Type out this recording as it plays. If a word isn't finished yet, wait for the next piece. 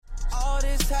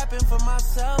happen for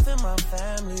myself and my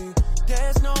family.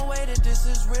 There's no way that this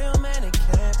is real, man, it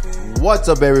can't be. What's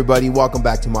up, everybody? Welcome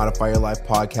back to Modify Your Life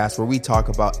podcast, where we talk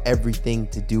about everything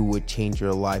to do with change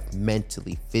your life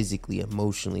mentally, physically,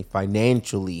 emotionally,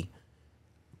 financially.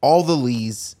 All the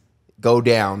leads go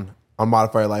down on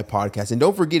Modify Your Life podcast. And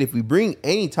don't forget, if we bring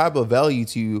any type of value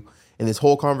to you in this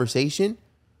whole conversation,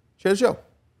 share the show.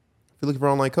 If you're looking for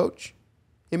an online coach,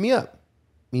 hit me up.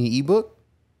 Need an ebook?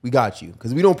 We got you.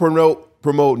 Because we don't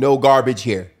promote no garbage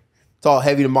here. It's all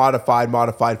heavy to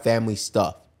modified family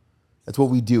stuff. That's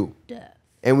what we do. Duh.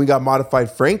 And we got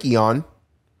Modified Frankie on.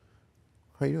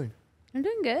 How you doing? I'm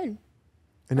doing good.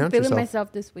 Announce I'm feeling yourself.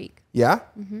 myself this week. Yeah?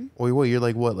 Mm-hmm. Wait, what? You're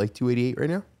like what? Like 288 right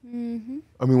now? Mm-hmm.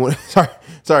 I mean,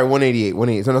 sorry, 188.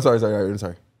 188. So, no,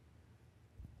 sorry.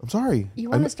 I'm sorry.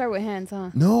 You want to start with hands, huh?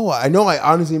 No, I know. I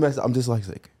honestly messed up. I'm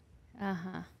dyslexic.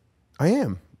 Uh-huh. I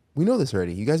am. We know this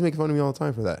already. You guys make fun of me all the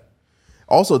time for that.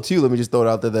 Also, too, let me just throw it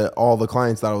out there that all the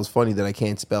clients thought it was funny that I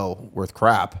can't spell worth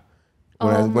crap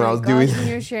when I was doing when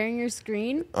you're sharing your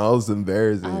screen. I was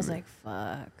embarrassing. I was like,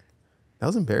 fuck. That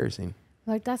was embarrassing.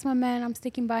 Like, that's my man. I'm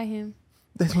sticking by him.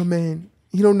 That's my man.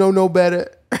 You don't know no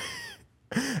better.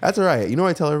 That's all right. You know what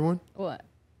I tell everyone? What?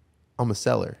 I'm a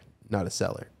seller, not a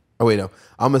seller. Oh, wait, no.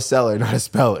 I'm a seller, not a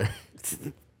speller.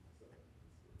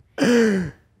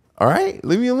 All right?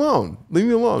 Leave me alone.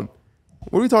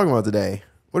 What are we talking about today?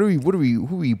 Who are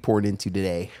we pouring into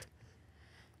today?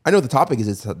 I know what the topic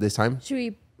is this time. Should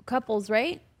we couples,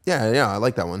 right? Yeah, I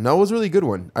like that one. That was a really good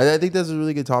one. I think that's a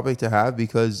really good topic to have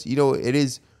because, you know,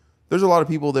 there's a lot of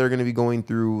people that are going to be going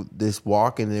through this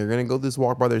walk and they're going to go this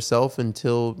walk by themselves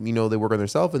until, you know, they work on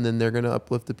themselves and then they're going to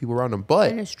uplift the people around them.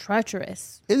 But and it's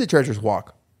treacherous. It's a treacherous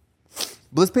walk.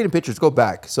 But let's paint a picture. Let's go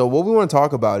back. So what we want to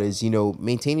talk about is, you know,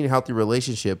 maintaining a healthy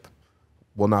relationship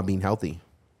while not being healthy.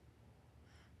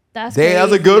 That's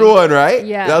a good one, right?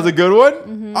 Yeah. That was a good one?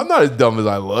 Mm-hmm. I'm not as dumb as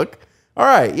I look. All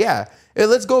right, yeah.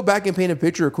 And let's go back and paint a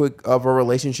picture quick of our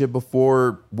relationship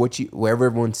before wherever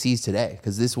everyone sees today.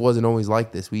 Because this wasn't always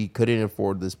like this. We couldn't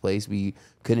afford this place. We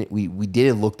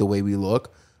didn't look the way we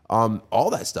look. All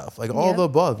that stuff. Like all the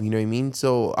above. You know what I mean?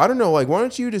 So I don't know. Like, why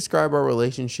don't you describe our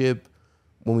relationship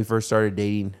when we first started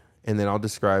dating? And then I'll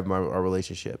describe our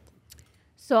relationship.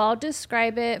 So I'll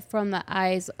describe it from the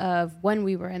eyes of when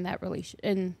we were in that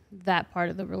part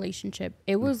of the relationship.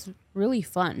 It was really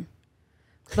fun,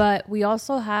 but we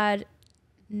also had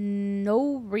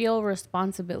no real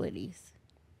responsibilities.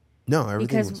 No,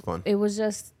 everything was fun. It was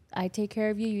just, I take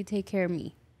care of you, you take care of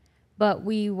me. But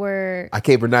I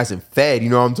came nice and fed. You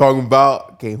know what I'm talking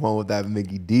about? Came home with that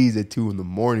Mickey D's at 2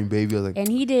 a.m, baby. I was like, and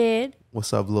he did.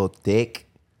 What's up, little thick?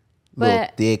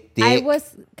 But little thick. I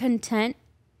was content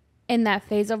in that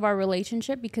phase of our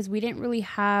relationship because we didn't really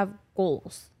have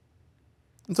goals.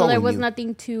 So there was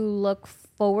nothing to look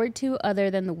forward to other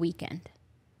than the weekend.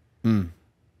 I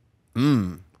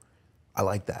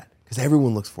like that because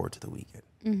everyone looks forward to the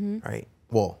weekend, right?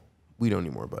 Well, we don't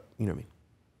anymore, but you know what I mean.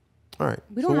 All right.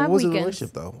 We don't have what was weekends. The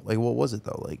relationship though? Like, what was it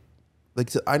though? Like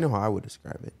so I know how I would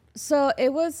describe it. So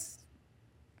it was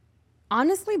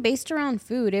honestly based around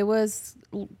food. It was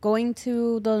going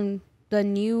to the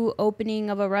new opening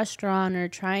of a restaurant or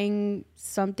trying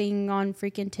something on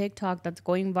freaking TikTok that's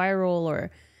going viral or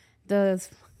the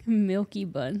milky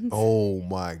buns. Oh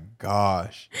my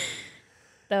gosh.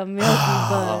 The milky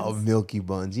buns. Oh, milky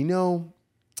buns. You know,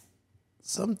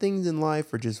 some things in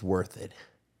life are just worth it.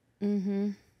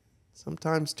 Mm-hmm.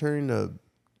 Sometimes putting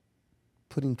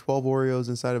 12 Oreos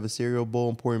inside of a cereal bowl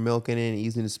and pouring milk in it and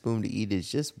using a spoon to eat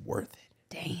is just worth it.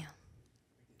 Damn.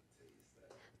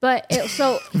 But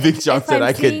Big Shot said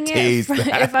I could taste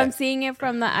that. If I'm seeing it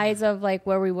from the eyes of like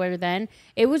where we were then,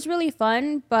 it was really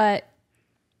fun, but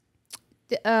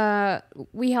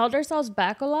we held ourselves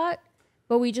back a lot,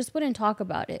 but we just wouldn't talk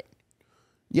about it.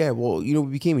 Yeah, well, you know,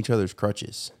 we became each other's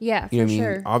crutches. Yeah, you know what I mean?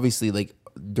 sure. Obviously, like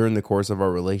during the course of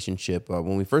our relationship,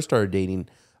 when we first started dating,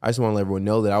 I just want to let everyone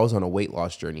know that I was on a weight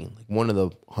loss journey. Like one of the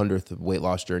 100th weight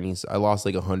loss journeys. I lost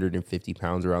like 150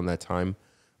 pounds around that time.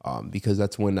 Because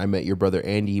that's when I met your brother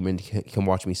Andy and come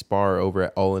watch me spar over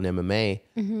at All in MMA.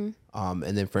 Mm-hmm.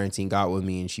 And then Francine got with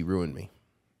me and she ruined me.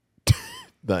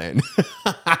 Then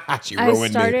she ruined me. I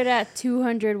started at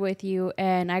 200 with you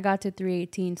and I got to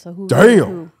 318. So who?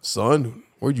 Damn, son,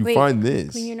 where'd you find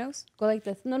this? Clean your nose. Go like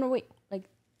this. No, wait, like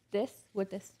this with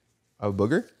this. A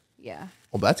booger? Yeah.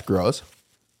 Oh, that's gross.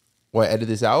 What? Edit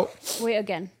this out? Wait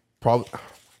again. Probably. Oh my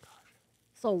gosh.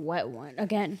 It's a wet one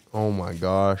again. Oh my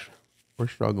gosh. We're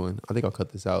struggling. I think I'll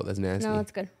cut this out. That's nasty. No,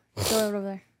 it's good. Throw it over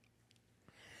there.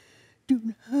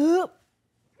 Do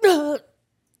not.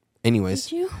 Anyways.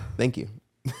 Thank you. Thank you.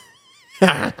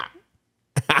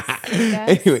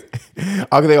 Anyway,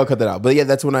 I think I'll cut that out. But yeah,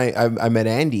 that's when I met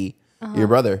Andy, your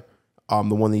brother, the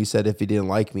one that you said if he didn't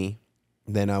like me,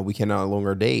 then we can no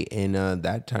longer date. And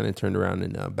that kind of turned around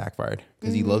and backfired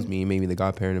because he loves me. He made me the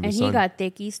godparent of his son. And he got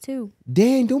thickies too.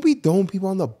 Dang, don't be throwing people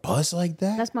on the bus like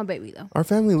that. That's my baby though. Our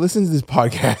family listens to this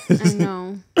podcast. I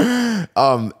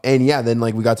know. And yeah, then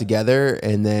like we got together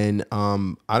and then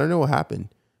I don't know what happened.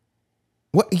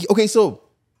 What? Okay, so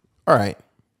all right.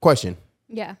 Question.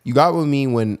 Yeah. You got with me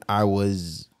when I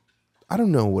was, I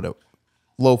don't know what, low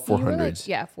You were 400s. like,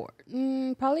 yeah, 4.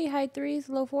 Probably high 3s,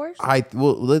 low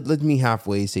 4s. Let me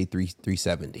halfway say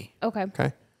 370. Okay.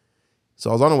 Okay. So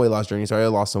I was on a weight loss journey. So I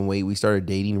lost some weight. We started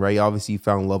dating, right? Obviously, you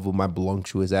found love with my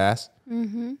voluptuous ass.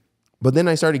 Mm-hmm. But then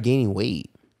I started gaining weight.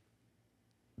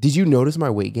 Did you notice my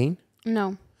weight gain?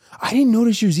 No. I didn't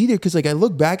notice yours either because like I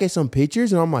look back at some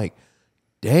pictures and I'm like,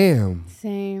 damn.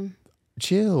 Same.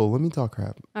 Chill. Let me talk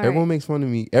crap. All Everyone right. makes fun of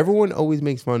me. Everyone always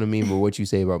makes fun of me for what you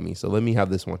say about me. So let me have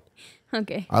this one.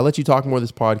 Okay. I'll let you talk more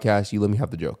this podcast. You let me have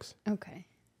the jokes. Okay.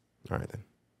 All right then.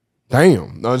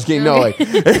 Damn. No, I'm just kidding. No, like,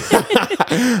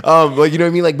 like you know what I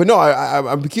mean? Like, but no,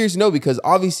 I'm curious to know because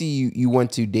obviously you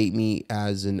went to date me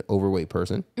as an overweight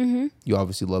person. Mm-hmm. You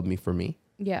obviously love me for me.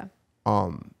 Yeah.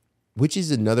 Which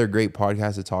is another great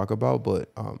podcast to talk about,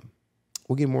 but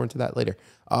we'll get more into that later.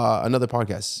 Another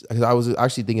podcast. Because I was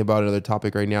actually thinking about another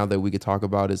topic right now that we could talk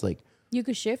about is like You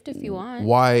could shift if you want.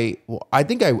 why. Well, I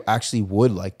think I actually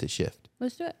would like to shift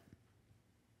Let's do it.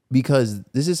 because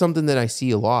this is something that I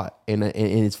see a lot, and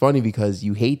it's funny because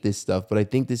you hate this stuff, but I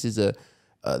think this is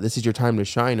your time to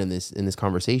shine in this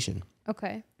conversation.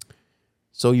 Okay.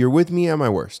 So you're with me at my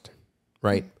worst,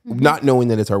 right? Not knowing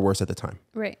that it's our worst at the time.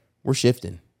 Right. We're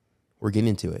shifting. We're getting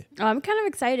into it. Oh, I'm kind of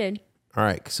excited. All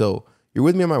right. So you're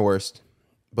with me at my worst,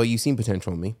 but you seen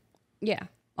potential in me. Yeah.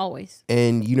 Always.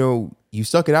 And, you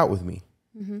stuck it out with me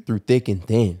through thick and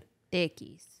thin.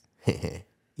 Dickies.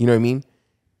 You know what I mean?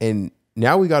 And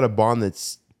now we got a bond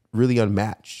that's really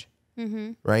unmatched.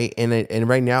 Right. And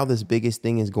right now, this biggest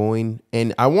thing is going,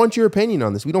 and I want your opinion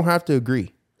on this. We don't have to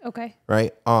agree. Okay.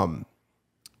 Right.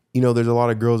 There's a lot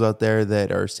of girls out there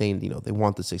that are saying, they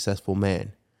want the successful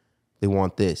man. They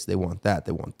want this, they want that,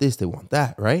 they want this, they want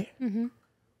that. Right. I'm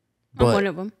But one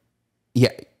of them.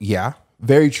 yeah,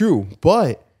 very true.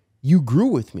 But you grew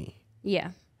with me. Yeah.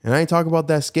 And I ain't talking about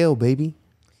that scale, baby.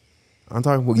 I'm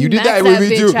talking about, We you did that maxed with that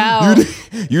me bitch too.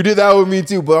 out. You did that with me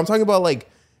too. But I'm talking about like,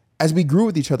 as we grew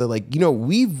with each other, like,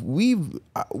 we've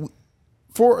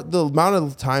for the amount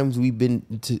of times we've been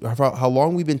how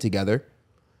long we've been together,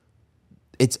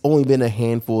 it's only been a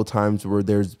handful of times where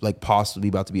there's like possibly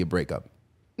about to be a breakup.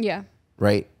 Yeah.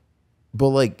 Right. But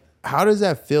like, how does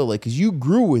that feel? Like, cause you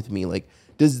grew with me. Like,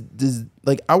 does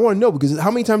like, I want to know because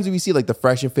how many times do we see like the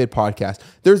Fresh and Fit podcast?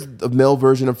 There's a male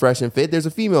version of Fresh and Fit. There's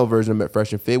a female version of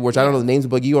Fresh and Fit, which I don't know the names,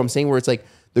 but I'm saying where it's like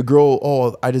the girl,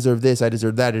 oh, I deserve this, I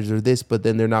deserve that, I deserve this. But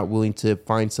then they're not willing to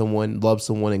find someone, love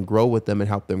someone and grow with them and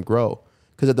help them grow.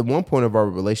 Because at the one point of our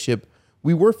relationship,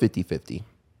 we were 50-50.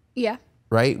 Yeah.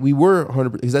 Right. We were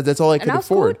 100% because that's all I could And I was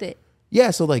cool afford. with it.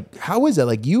 Yeah, so like, how is that?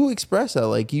 Like, you express that,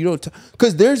 like, you don't,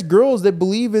 because there's girls that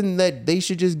believe in that they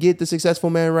should just get the successful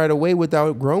man right away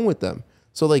without growing with them.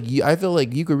 So like, I feel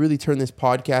like you could really turn this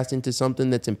podcast into something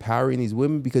that's empowering these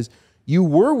women because you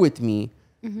were with me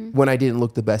when I didn't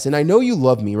look the best, and I know you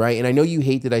love me, right? And I know you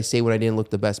hate that I say when I didn't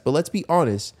look the best, but let's be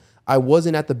honest, I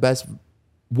wasn't at the best,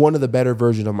 one of the better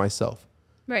version of myself.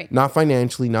 Right. Not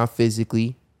financially, not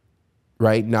physically.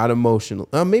 Right, not emotional.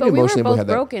 Maybe But we emotionally, were we both had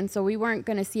that. broken, so we weren't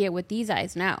going to see it with these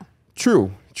eyes now.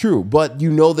 True. But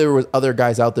there was other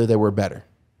guys out there that were better,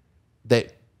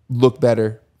 that looked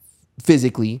better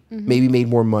physically, maybe made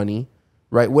more money,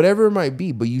 right? Whatever it might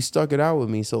be. But you stuck it out with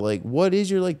me. So like, what is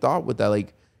your like thought with that?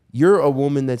 Like, you're a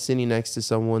woman that's sitting next to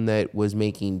someone that was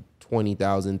making $20,000,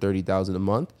 $30,000 a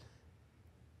month.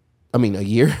 I mean, a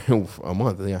year, a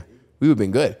month. Yeah, we would have been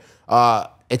good.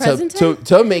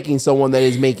 To making someone that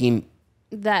is making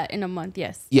that in a month,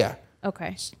 yes. Yeah.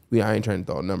 Okay. I ain't trying to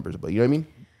throw numbers, but you know what I mean?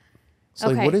 So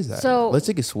Okay, like, what is that? so- let's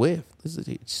take a swift.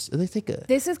 Let's take a.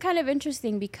 This is kind of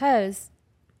interesting because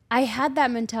I had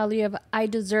that mentality of I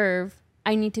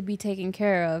need to be taken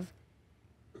care of.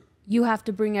 You have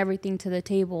to bring everything to the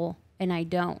table, and I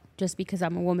don't, just because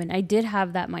I'm a woman. I did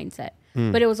have that mindset.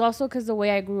 But it was also because the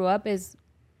way I grew up is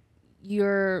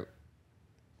you're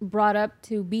brought up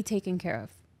to be taken care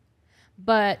of.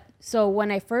 But so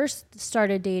when I first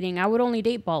started dating, I would only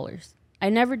date ballers. I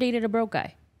never dated a broke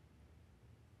guy.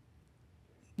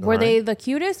 Were they the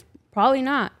cutest? Probably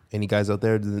not. Any guys out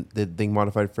there that think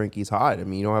Modified Frankie's hot? I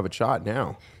mean, you don't have a shot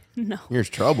now. No. Here's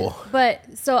trouble.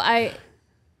 But so And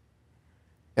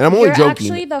I'm only you're joking.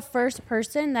 actually the first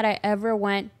person that I ever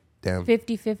went Damn.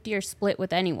 50-50 or split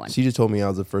with anyone. She just told me I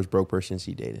was the first broke person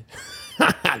she dated.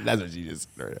 That's what she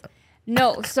just said.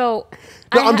 No, so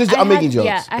No, I'm making jokes.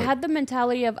 Yeah, I had the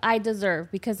mentality of I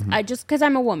deserve because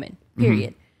I'm a woman,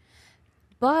 period.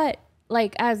 But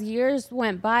like as years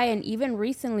went by and even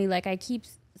recently, like I keep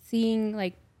seeing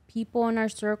like people in our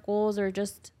circles or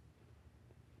just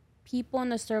people in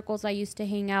the circles I used to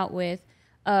hang out with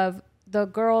of the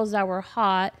girls that were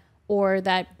hot or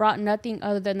that brought nothing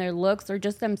other than their looks or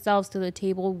just themselves to the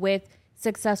table with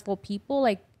successful people.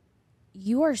 Like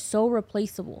you are so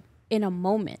replaceable in a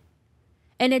moment.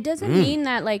 And it doesn't mean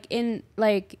that I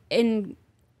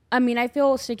mean, I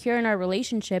feel secure in our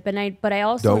relationship but I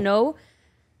also know,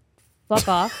 fuck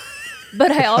off.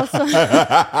 But I also,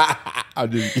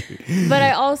 but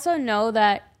I also know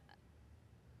that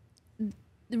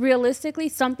realistically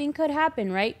something could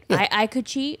happen, right? Yeah. I could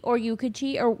cheat or you could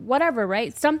cheat or whatever,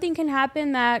 right? Something can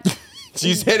happen that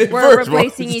she said it we're first,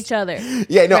 replacing each other.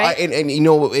 Yeah, no, right? and you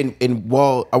know, and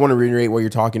while I want to reiterate while you're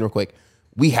talking real quick,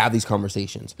 we have these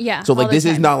conversations. Yeah. So like this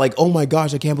is not like, oh my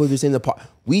gosh, I can't believe this in the pot.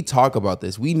 We talk about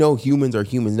this. We know humans are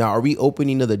humans. Now, are we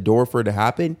opening the door for it to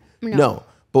happen? No.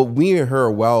 But we and her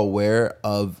are well aware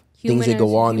of things that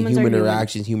go on in human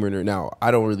interactions, now,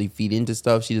 I don't really feed into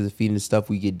stuff. She doesn't feed into stuff.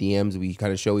 We get DMs. We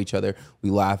kind of show each other. We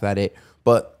laugh at it.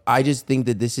 But I just think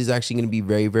that this is actually going to be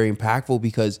very, very impactful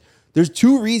because there's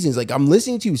two reasons. Like I'm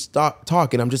listening to you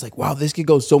talk and I'm just like, wow, this could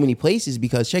go so many places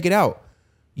because check it out.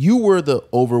 You were the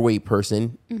overweight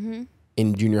person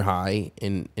in junior high,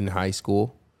 in high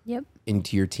school,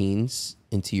 into your teens,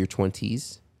 into your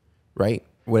 20s, right?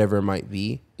 Whatever it might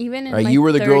be. Even in right? like You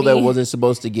were the 30. girl that wasn't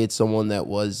supposed to get someone that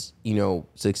was,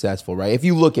 successful, right? If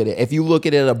you look at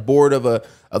a board of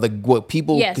what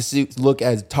people look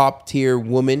as top tier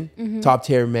woman, top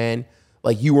tier man,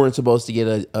 like you weren't supposed to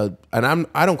get and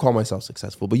I don't call myself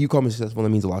successful, but you call me successful. That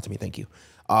means a lot to me. Thank you.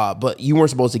 But you weren't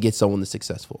supposed to get someone that's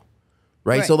successful.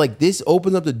 Right? So like this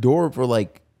opens up the door for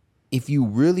like, if you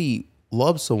really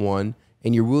love someone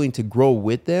and you're willing to grow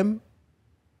with them,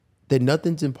 then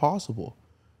nothing's impossible.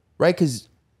 Right? Because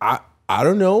I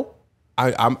don't know.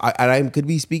 I could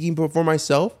be speaking for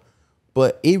myself,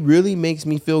 but it really makes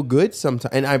me feel good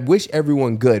sometimes. And I wish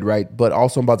everyone good, right? But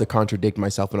also I'm about to contradict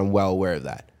myself and I'm well aware of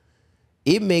that.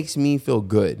 It makes me feel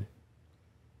good.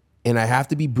 And I have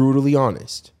to be brutally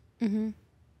honest.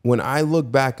 When I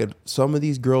look back at some of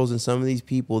these girls and some of these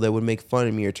people that would make fun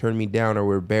of me or turn me down or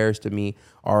were embarrassed of me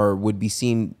or would be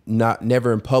seen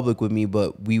never in public with me,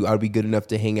 but I'd be good enough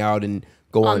to hang out and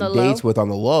go on dates with on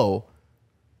the low.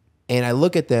 And I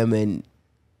look at them and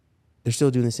they're still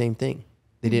doing the same thing.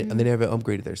 They never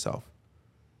upgraded themselves.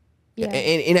 Yeah.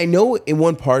 And I know in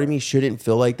one part of me shouldn't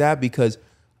feel like that because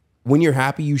when you're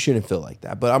happy, you shouldn't feel like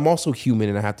that. But I'm also human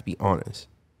and I have to be honest.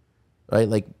 Right?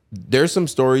 Like there's some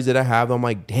stories that I have. I'm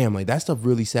like, damn, like that stuff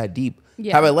really sat deep.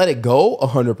 Yeah. Have I let it go?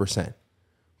 100%.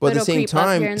 But at the same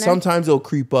time, sometimes it'll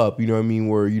creep up. You know what I mean?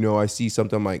 Where I see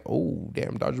something, I'm like, oh,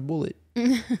 damn, dodge a bullet.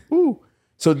 Ooh.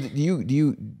 So do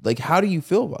you like? How do you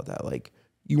feel about that? Like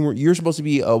you're supposed to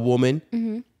be a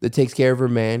woman that takes care of her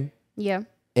man. Yeah.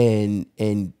 And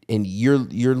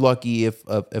you're lucky if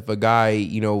a guy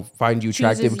finds you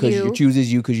attractive because he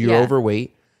chooses you because you're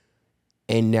overweight.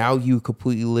 And now you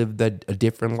completely lived a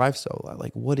different lifestyle.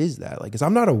 Like, what is that? Like, because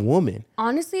I'm not a woman.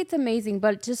 Honestly, it's amazing.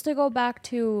 But just to go back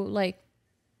to, like,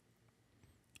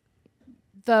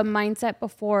 the mindset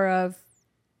before of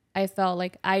I felt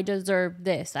like I deserve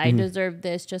this. I deserve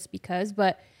this just because.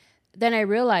 But then I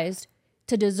realized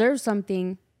to deserve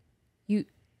something,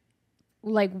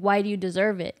 why do you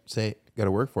deserve it? Say it. You got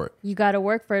to work for it. You got to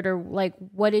work for it. Or, like,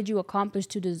 what did you accomplish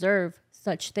to deserve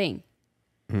such thing?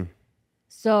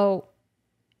 So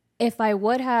if I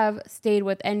would have stayed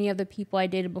with any of the people I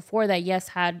dated before that, yes,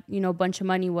 had, a bunch of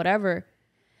money, whatever,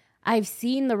 I've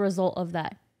seen the result of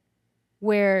that.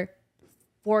 Where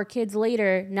 4 kids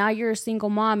later, now you're a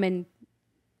single mom and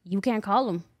you can't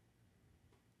call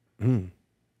them.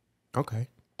 Okay.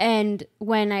 And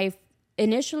when I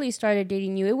initially started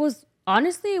dating you, it was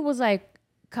like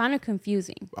kind of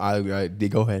confusing. I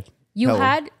go ahead.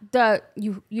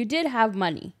 You did have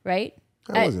money, right?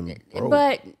 I wasn't broke.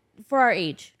 But for our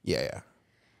age. Yeah.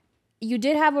 You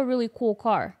did have a really cool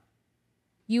car.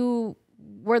 You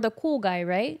were the cool guy,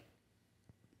 right?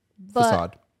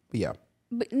 Facade. But yeah.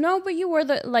 But you were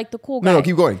the cool guy. No,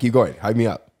 keep going. Hype me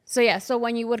up. So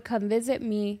when you would come visit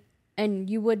me and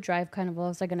you would drive kind of,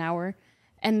 it's like an hour.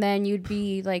 And then you'd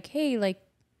be like, hey, like,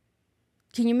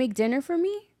 can you make dinner for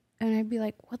me? And I'd be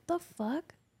like, what the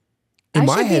fuck? I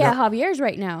should be at Javier's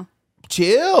right now.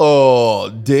 Chill.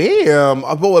 Damn.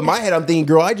 But in my head, I'm thinking,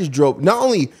 girl, I just drove. Not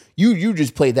only you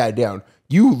just played that down.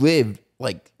 You lived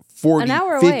like 40, An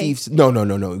hour 50. away.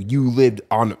 No. You lived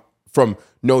from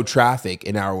no traffic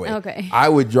an hour away. Okay. I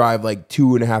would drive like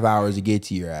 2.5 hours to get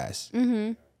to your ass.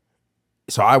 Mm-hmm.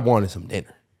 So I wanted some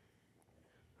dinner.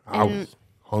 I was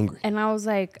hungry. And I was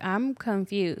like, I'm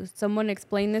confused. Someone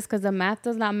explain this because the math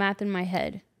does not math in my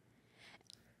head.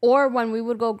 Or when we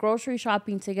would go grocery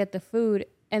shopping to get the food,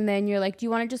 and then you're like, do you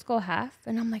want to just go half?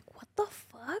 And I'm like, what the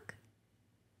fuck?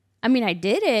 I mean, I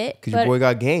did it. Because your boy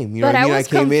got game. You know but what I mean? I was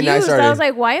came confused. in, I started. I was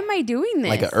like, why am I doing this?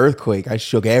 Like an earthquake. I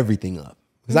shook everything up.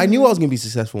 Because I knew I was going to be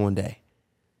successful one day.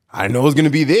 I didn't know it was going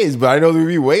to be this, but I know it was going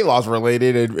to be weight loss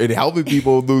related and helping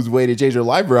people lose weight and change their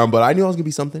life around. But I knew I was going to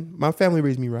be something. My family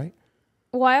raised me right.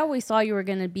 Well, I always saw you were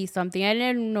going to be something. I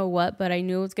didn't know what, but I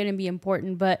knew it was going to be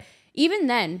important. But even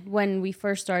then, when we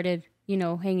first started,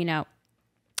 hanging out,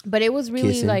 but it was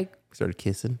really Kissing. like... Started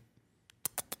kissing.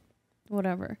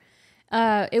 Whatever.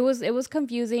 It was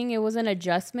confusing. It was an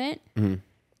adjustment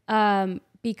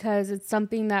because it's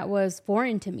something that was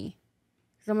foreign to me.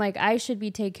 So I'm like, I should be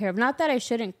taken care of. Not that I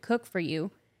shouldn't cook for you,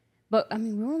 but I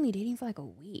mean, we were only dating for like a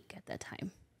week at that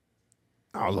time.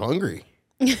 I was hungry.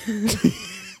 I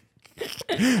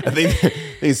think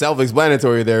it's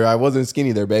self-explanatory there. I wasn't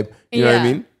skinny there, babe. You know what I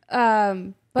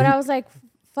mean? But I was like,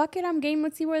 fuck it, I'm game.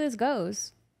 Let's see where this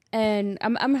goes. And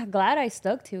I'm glad I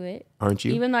stuck to it. Aren't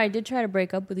you? Even though I did try to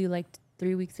break up with you like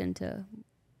 3 weeks into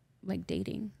like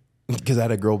dating. Because I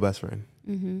had a girl best friend.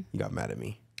 Mm-hmm. You got mad at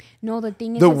me. No, the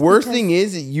thing is... The worst thing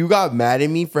is you got mad at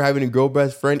me for having a girl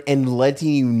best friend and letting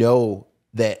you know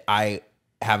that I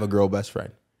have a girl best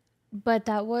friend. But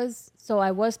that was... So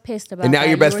I was pissed about And now that.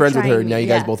 you're best friends with her. Me. Now you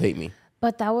guys both hate me.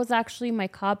 But that was actually my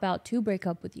cop-out to break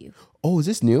up with you. Oh, is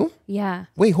this new? Yeah.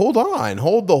 Wait, hold on.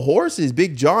 Hold the horses.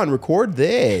 Big John, record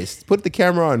this. Put the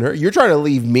camera on her. You're trying to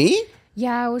leave me?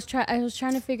 Yeah, I was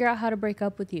trying to figure out how to break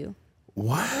up with you.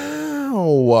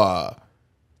 Wow.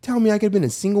 Tell me I could have been a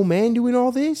single man doing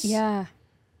all this? Yeah.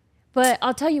 But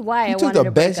I'll tell you why You I took wanted the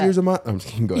to break best up. years of my... I'm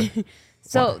just kidding. Go ahead.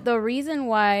 So the reason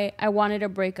why I wanted to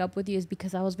break up with you is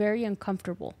because I was very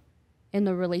uncomfortable in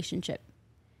the relationship.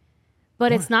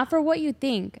 But it's not for what you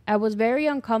think. I was very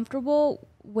uncomfortable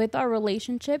with our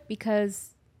relationship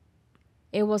because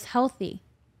it was healthy.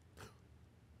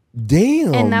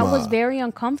 Damn. And that was very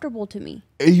uncomfortable to me.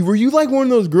 Were you like one of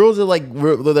those girls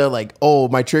that they're like, oh,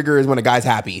 my trigger is when a guy's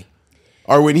happy?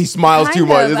 Or when he smiles too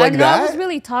much? It's like I know that? it was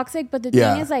really toxic, but the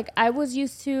thing is, like, I was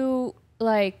used to,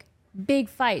 like, big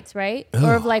fights, right? Ugh.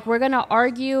 Or like, we're going to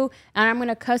argue and I'm going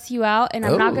to cuss you out and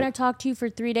I'm not Oh. going to talk to you for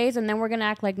 3 days and then we're going to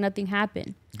act like nothing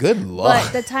happened. Good luck.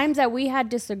 But the times that we had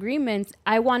disagreements,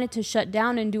 I wanted to shut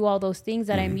down and do all those things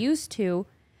that I'm used to.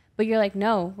 But you're like,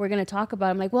 no, we're going to talk about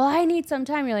it. I'm like, well, I need some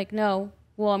time. You're like, no,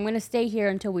 well, I'm going to stay here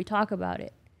until we talk about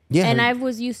it. Yeah. And I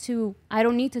was used to, I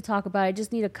don't need to talk about it. I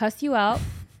just need to cuss you out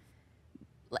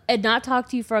and not talk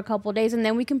to you for a couple of days. And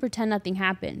then we can pretend nothing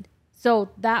happened. So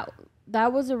that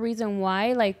was the reason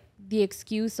why, like, the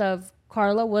excuse of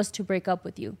Carla was to break up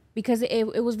with you. Because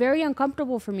it was very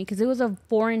uncomfortable for me because it was a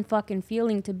foreign fucking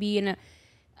feeling to be in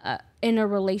a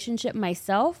relationship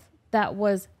myself that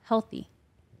was healthy.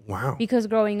 Wow. Because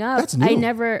growing up, That's new.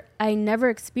 I never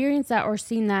experienced that or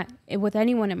seen that with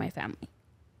anyone in my family.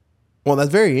 Well,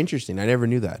 that's very interesting. I never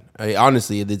knew that.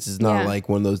 Honestly, this is not Yeah. like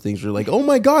one of those things where like, oh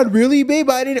my God, really, babe?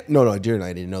 I didn't. No, Jared and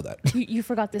I didn't know that. You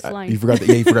forgot this line. You forgot that.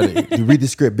 Yeah, you forgot that. You read the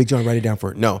script. Big John, write it down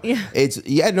for it. No. Yeah. That's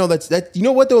you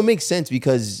know what though? It makes sense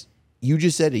because you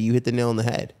just said it. You hit the nail on the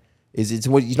head. It's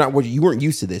not what you weren't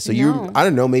used to this. So No. I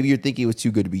don't know. Maybe you're thinking it was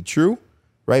too good to be true,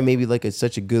 right? Maybe like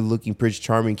such a good looking Prince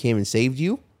Charming came and saved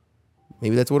you.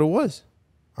 Maybe that's what it was.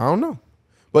 I don't know.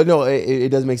 But no, it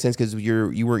does make sense because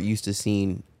you weren't used to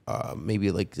seeing maybe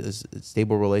like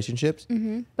stable relationships.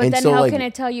 Mm-hmm. But And then so, how like, can I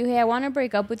tell you, hey, I want to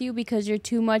break up with you because you're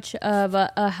too much of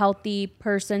a healthy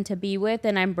person to be with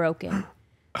and I'm broken?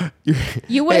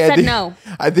 You would have said no.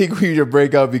 I think we should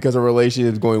break up because our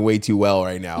relationship is going way too well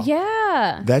right now.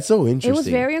 Yeah. That's so interesting. It was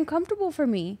very uncomfortable for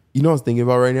me. You know what I was thinking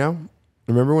about right now?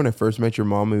 Remember when I first met your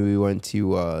mom and we went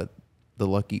to the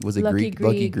Lucky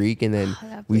Greek, and then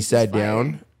that we place sat was fire.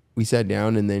 down. We sat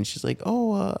down and then she's like,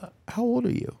 "Oh, how old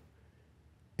are you?"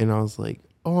 And I was like,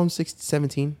 "Oh, I'm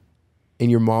 17."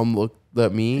 And your mom looked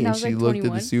at me And I and was she like looked at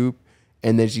 21. the soup,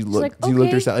 and then she like, looked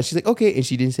 "Okay." herself. She's like, "Okay," and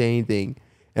she didn't say anything.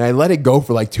 And I let it go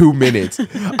for like 2 minutes.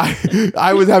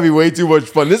 I was having way too much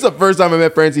fun. This is the first time I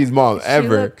met Francine's mom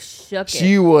ever.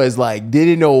 She was like,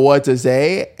 didn't know what to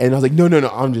say. And I was like, no,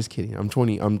 I'm just kidding. I'm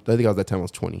 20. I think I was that time I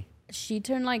was 20. She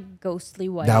turned like ghostly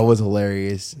white. That was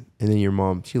hilarious. And then your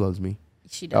mom, she loves me.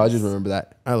 She does. I'll just remember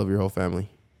that. I love your whole family.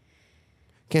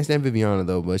 Can't stand Viviana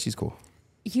though, but she's cool.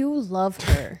 You love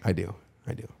her. I do.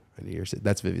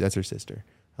 That's Vivi. That's her sister.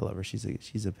 I love her. She's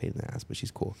a pain in the ass, but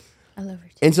she's cool. I love her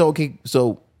too. And so, okay,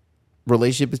 so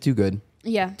relationship is too good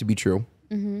to be true.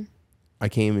 Mm-hmm. I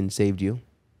came and saved you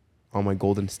on my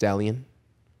golden stallion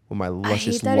with my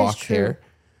luscious lock hair.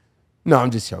 No,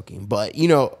 I'm just joking. But,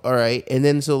 all right. And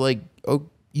then so like,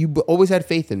 you always had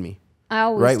faith in me. I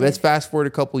always right? did. Let's fast forward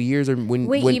a couple years. Or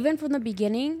when even from the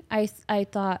beginning, I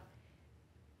thought,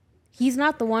 he's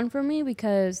not the one for me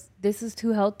because this is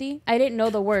too healthy. I didn't know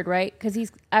the word, right? Because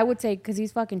he's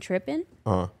fucking tripping.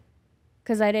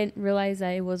 Because I didn't realize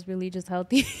that it was really just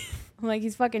healthy. I'm like,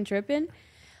 he's fucking tripping.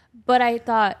 But I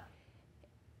thought,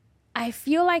 I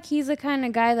feel like he's the kind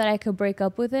of guy that I could break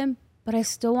up with him, but I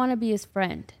still want to be his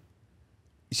friend.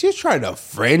 She's trying to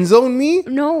friend zone me?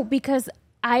 No, because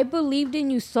I believed in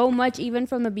you so much, even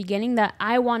from the beginning, that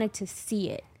I wanted to see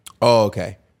it. Oh,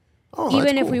 okay. Oh,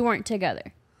 even if we weren't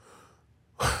together.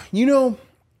 Well,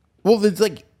 it's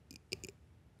like,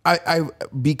 I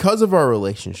because of our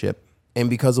relationship and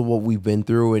because of what we've been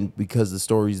through and because of the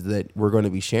stories that we're going to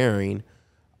be sharing,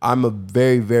 I'm a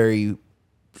very, very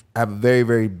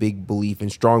big belief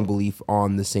and strong belief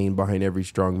on the saying behind every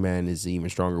strong man is an even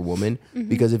stronger woman. Mm-hmm.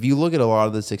 Because if you look at a lot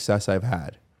of the success I've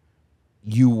had,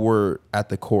 you were at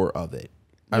the core of it.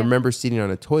 Yeah. I remember sitting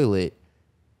on a toilet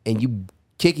and you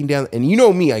kicking down, and you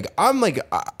know me, like I'm like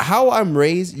how I'm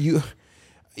raised,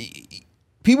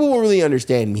 people won't really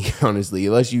understand me, honestly,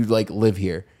 unless you like live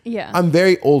here. Yeah. I'm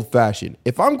very old fashioned.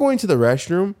 If I'm going to the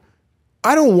restroom,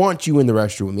 I don't want you in the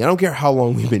restroom with me. I don't care how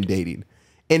long we've been dating.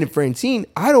 And if Francine,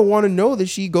 I don't want to know that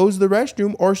she goes to the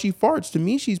restroom or she farts. To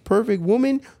me, she's perfect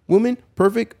woman,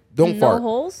 perfect. Don't fart. No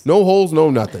holes? No holes, no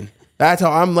nothing. That's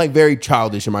how I'm like very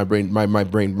childish in my brain,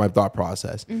 my thought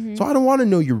process. Mm-hmm. So I don't want to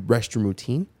know your restroom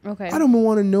routine. Okay. I don't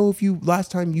want to know if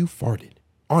last time you farted,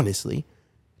 honestly.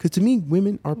 Because to me,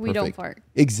 women are perfect. We don't fart.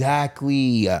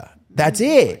 Exactly. That's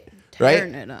it. Right?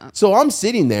 Turn it up. So I'm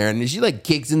sitting there and she like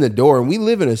kicks in the door, and we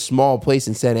live in a small place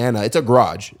in Santa Ana. It's a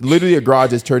garage. Literally a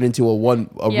garage has turned into a room.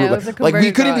 It was a like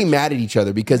we couldn't garage. be mad at each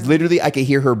other because literally I could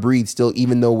hear her breathe still,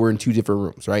 even though we're in two different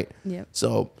rooms, right? Yep.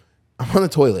 So I'm on the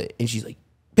toilet and she's like,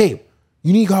 babe,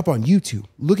 you need to hop on YouTube.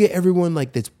 Look at everyone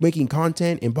like that's making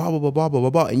content and blah, blah, blah, blah, blah, blah,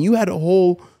 blah. And you had a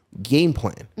whole game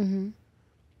plan. Mm-hmm.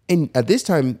 And at this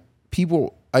time,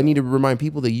 I need to remind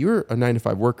people that you're a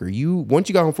 9-to-5 worker. Once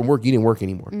you got home from work, you didn't work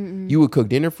anymore. Mm-mm. You would cook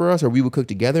dinner for us or we would cook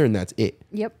together and that's it.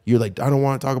 Yep. You're like, I don't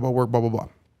want to talk about work, blah, blah, blah.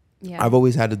 Yeah. I've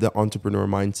always had the entrepreneur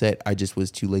mindset. I just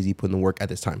was too lazy putting the work at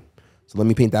this time. So let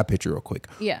me paint that picture real quick.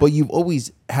 Yeah. But you've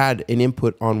always had an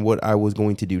input on what I was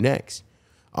going to do next.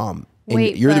 And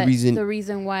Wait, you're but the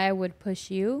reason why I would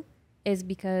push you is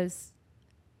because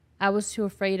I was too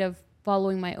afraid of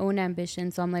following my own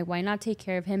ambition. So I'm like, why not take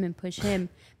care of him and push him?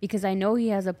 Because I know he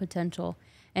has a potential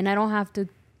and I don't have to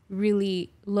really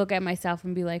look at myself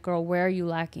and be like, girl, where are you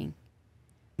lacking?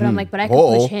 But I'm like, but I can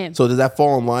push him. So does that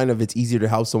fall in line of it's easier to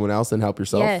help someone else than help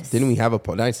yourself? Yes. Didn't we have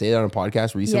did I say that on a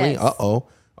podcast recently? Yes. Uh-oh.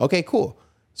 Okay, cool.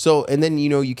 So, and then,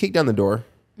 you kick down the door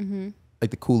like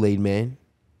the Kool-Aid man.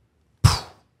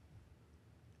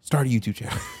 Start a YouTube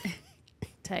channel.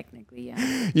 Technically, yeah.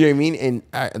 You know what I mean? And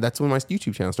that's when my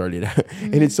YouTube channel started.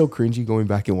 And it's so cringy going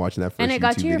back and watching that first And it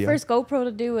got YouTube you your video. first GoPro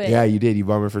to do it. Yeah, you did. You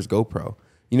bought my first GoPro.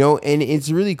 And it's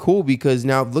really cool because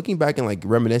now looking back and like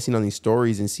reminiscing on these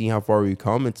stories and seeing how far we've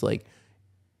come, it's like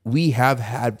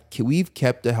we've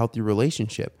kept a healthy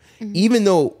relationship. Mm-hmm. Even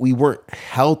though we weren't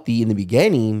healthy in the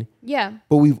beginning. Yeah.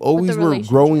 But we've always were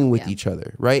growing with each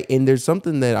other, right? And there's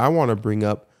something that I want to bring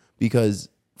up because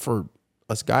for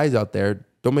us guys out there,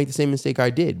 don't make the same mistake I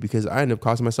did because I ended up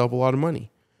costing myself a lot of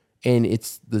money. And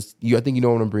it's this, I think you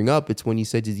know what I'm bring up. It's when you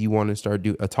said you want to start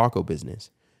a taco business.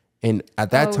 And at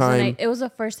that time, it was the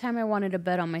first time I wanted to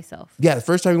bet on myself. Yeah, the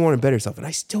first time you want to bet yourself. And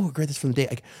I still regret this from the day.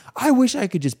 Like, I wish I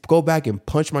could just go back and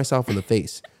punch myself in the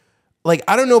face. Like,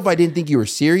 I don't know if I didn't think you were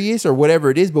serious or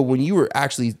whatever it is, but when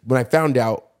I found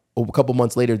out a couple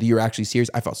months later that you were actually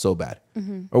serious, I felt so bad.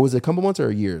 Mm-hmm. Or was it a couple months or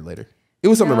a year later? It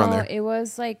was something around there. It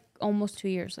was like almost 2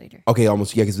 years later. Okay,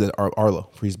 almost. Yeah, because Arlo,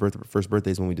 for his first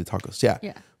birthday is when we did tacos. Yeah.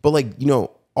 Yeah. But like,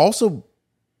 also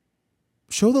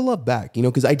show the love back,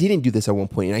 because I didn't do this at one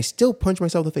point and I still punch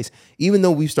myself in the face. Even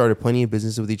though we've started plenty of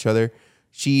business with each other,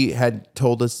 she had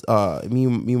told us, me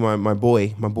and my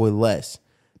boy Les,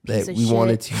 that we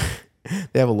wanted to,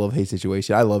 they have a love-hate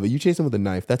situation. I love it. You chase him with a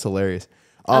knife. That's hilarious.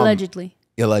 Allegedly,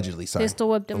 sorry. Pistol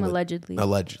whipped him allegedly.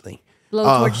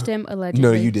 Blowtorched him allegedly.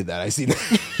 No, you did that. I see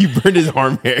that. You burned his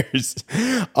arm hairs.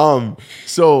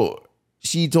 So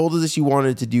she told us that she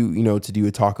wanted to do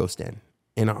a taco stand.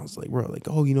 And I was like,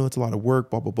 it's a lot of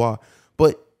work, blah, blah, blah.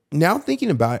 But now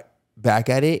thinking back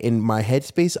at it in my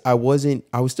headspace, I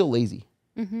was still lazy.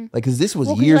 Like, because this was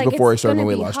Well, 'cause, years like, before I it's started my gonna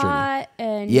weight be loss journey. hot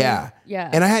and Yeah. yeah.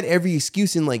 And I had every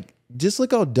excuse, and like, just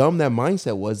look how dumb that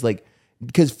mindset was. Like,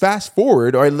 because fast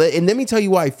forward, and let me tell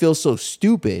you why I feel so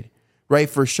stupid, right,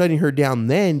 for shutting her down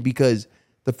then, because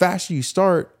the faster you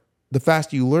start, the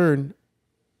faster you learn.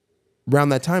 Around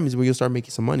that time is where you'll start making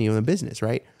some money in the business,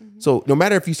 right? So no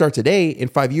matter if you start today, in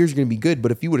 5 years, you're going to be good.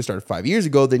 But if you would have started 5 years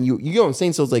ago, then you know what I'm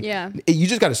saying? So it's like, you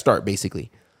just got to start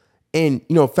basically. And,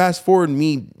 you know, fast forward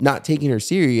me not taking her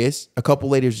serious, a couple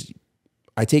later,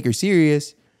 I take her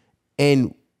serious,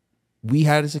 and we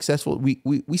had a successful,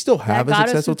 we still have a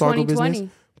successful taco business,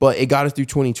 but it got us through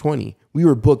 2020. We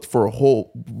were booked for a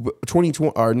whole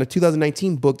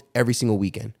 2019 booked every single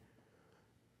weekend.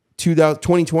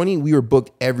 2020, we were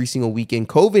booked every single weekend.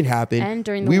 COVID happened. And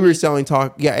during the we week. were selling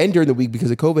and during the week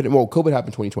because of COVID. Well, COVID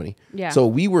happened 2020. Yeah. So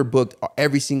we were booked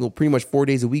every single, pretty much 4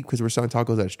 days a week because we're selling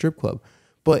tacos at a strip club.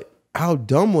 But how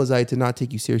dumb was I to not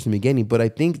take you serious in the beginning? But I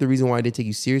think the reason why I didn't take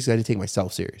you serious is I didn't take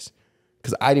myself serious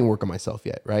because I didn't work on myself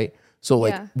yet, right? So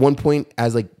like one point,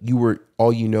 as like you were,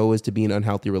 all you know is to be in an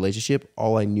unhealthy relationship.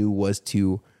 All I knew was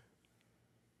to,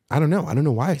 I don't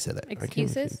know why I said that.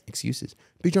 Excuses.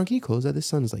 Big John, can you close that? This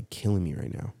sun is like killing me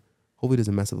right now. Hopefully it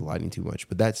doesn't mess up the lighting too much.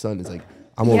 But that sun is like,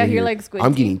 I'm over here. Like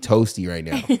I'm getting toasty right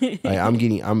now. Like, I'm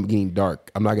getting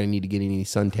dark. I'm not gonna need to get any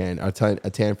suntan, a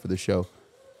tan for the show.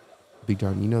 Big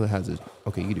John, you know that has a,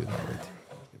 okay, you do that right.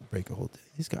 Break a whole thing.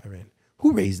 This guy ran.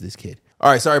 Who raised this kid?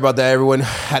 All right, sorry about that, everyone.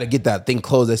 Had to get that thing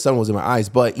closed. That sun was in my eyes.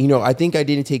 But, you know, I think I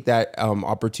didn't take that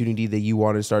opportunity that you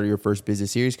wanted to start your first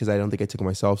business serious because I don't think I took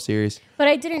myself serious. But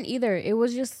I didn't either. It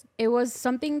was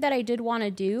something that I did want to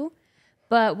do.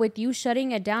 But with you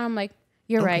shutting it down, I'm like,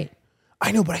 you're right.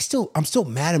 I know, but I'm still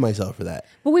mad at myself for that.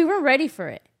 But we weren't ready for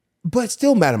it. But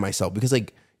still mad at myself because,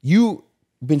 like, you've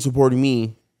been supporting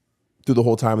me through the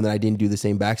whole time and then I didn't do the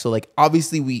same back. So, like,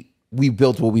 obviously we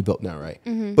built what we built now, right?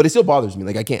 But it still bothers me.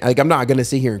 Like, I can't, like, I'm not going to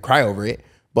sit here and cry over it.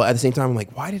 But at the same time, I'm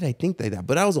like, why did I think like that?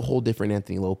 But I was a whole different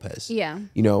Anthony Lopez. Yeah.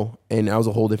 You know, and I was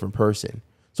a whole different person.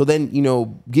 So then, you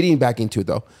know, getting back into it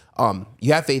though,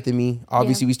 you have faith in me.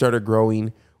 Obviously, we started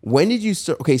growing. When did you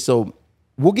start? Okay, so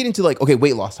we'll get into like,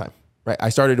 weight loss time, right? I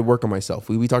started to work on myself.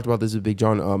 We talked about this with Big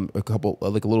John a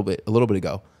little bit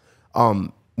ago.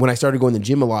 When I started going to the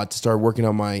gym a lot to start working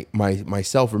on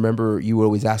myself, remember you would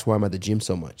always ask why I'm at the gym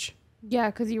so much. Yeah,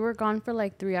 because you were gone for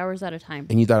like 3 hours at a time.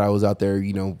 And you thought I was out there,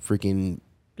 you know, freaking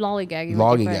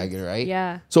lollygagging, right?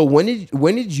 Yeah. So when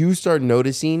did you start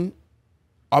noticing?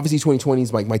 Obviously, 2020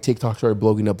 is like my TikTok started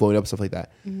blowing up, stuff like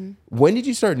that. When did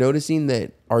you start noticing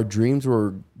that our dreams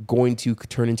were going to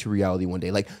turn into reality one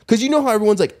day? Like, because you know how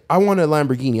everyone's like, I want a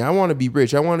Lamborghini, I want to be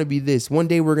rich, I want to be this. One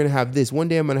day we're gonna have this. One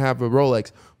day I'm gonna have a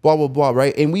Rolex. Blah blah blah,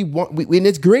 right? And and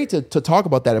it's great to talk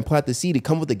about that and plant the seed, to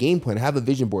come with a game plan, have a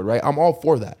vision board, right? I'm all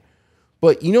for that.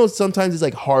 But you know, sometimes it's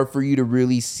like hard for you to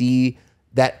really see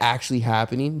that actually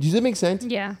happening. Does that make sense?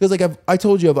 Yeah. Because like I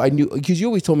told you, I knew, because you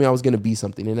always told me I was going to be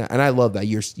something. And I love that.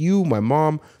 You, my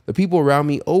mom, the people around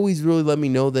me always really let me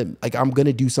know that like I'm going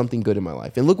to do something good in my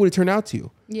life. And look what it turned out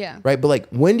to. Yeah. Right. But like,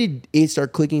 when did it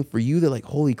start clicking for you that like,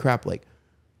 holy crap, like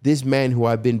this man who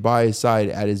I've been by his side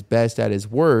at his best, at his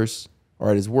worst, or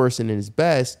at his worst and in his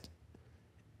best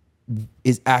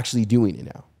is actually doing it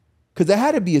now? Because that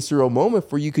had to be a surreal moment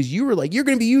for you, because you were like, you're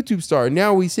going to be a YouTube star. And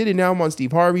now we sit and now I'm on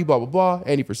Steve Harvey, blah, blah, blah,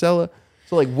 Andy Frisella.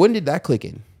 So like, when did that click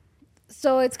in?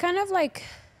 So it's kind of like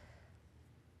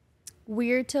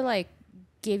weird to like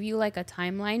give you like a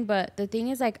timeline. But the thing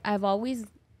is, like, I've always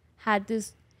had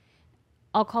this,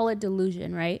 I'll call it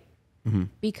delusion, right?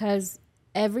 Because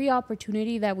every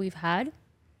opportunity that we've had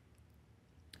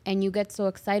and you get so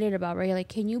excited about, right? Like,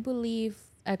 can you believe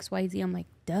XYZ? I'm like,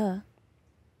 duh.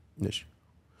 Nish.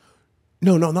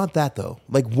 No, not that though.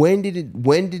 Like, did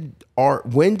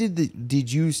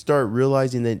you start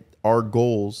realizing that our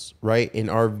goals, right, and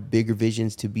our bigger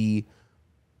visions to be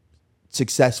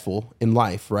successful in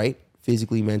life, right,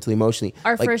 physically, mentally, emotionally?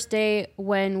 Our first day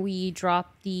when we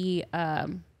dropped the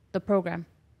program.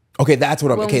 Okay, that's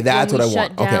what I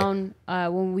want. Down,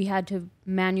 when we had to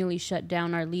manually shut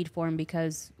down our lead form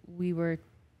because we were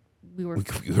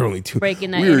only breaking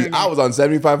that internet. I was on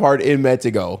 75 hard in med to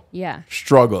go. Yeah,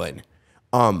 struggling.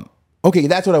 Okay,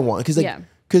 that's what I want.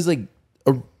 Because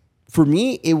for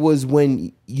me, it was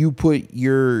when you put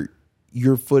your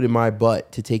foot in my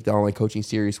butt to take the online coaching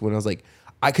serious. When I was like,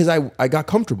 because I got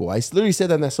comfortable. I literally said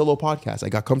that in that solo podcast. I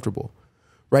got comfortable,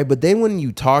 right? But then when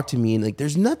you talk to me and like,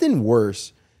 there's nothing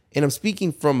worse. And I'm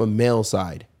speaking from a male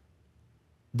side.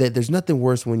 That there's nothing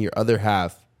worse when your other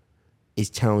half is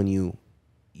telling you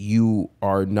you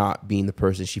are not being the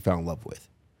person she fell in love with.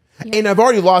 Yeah. And I've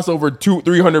already lost over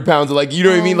 200-300 pounds. Like, you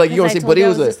know what I mean? Like, you know what I'm saying? But it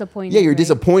was disappointed, yeah, you're right?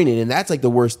 disappointed. And that's like the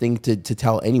worst thing to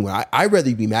tell anyone. I'd rather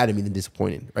you be mad at me than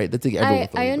disappointed, right? That's like everyone.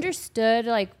 I understood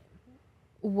like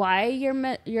why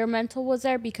your mental was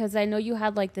there, because I know you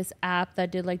had like this app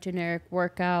that did like generic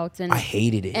workouts, and I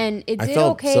hated it. And it I did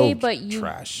felt okay, so but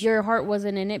your heart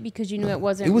wasn't in it because you knew it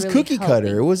wasn't. It was really cookie helping.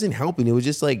 cutter. It wasn't helping. It was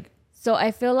just like. So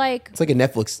I feel like It's like a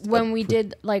Netflix. When we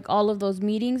did like all of those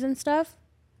meetings and stuff,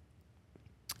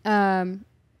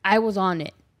 I was on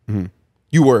it. Mm-hmm.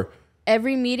 You were.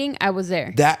 Every meeting, I was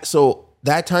there. That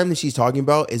time that she's talking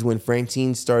about is when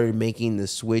Francine started making the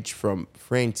switch from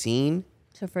Francine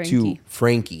to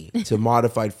Frankie, to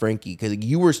modified Frankie, because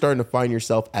you were starting to find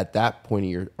yourself at that point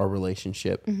in our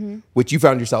relationship, which you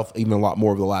found yourself even a lot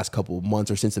more over the last couple of months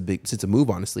or since a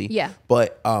move, honestly. Yeah.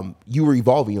 But you were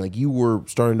evolving, like you were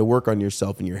starting to work on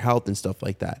yourself and your health and stuff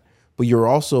like that. But you're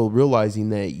also realizing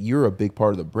that you're a big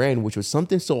part of the brand, which was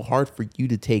something so hard for you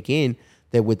to take in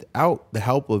that without the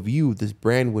help of you, this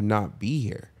brand would not be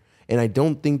here. And I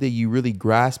don't think that you really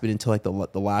grasp it until like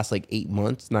the last like 9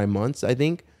 months, I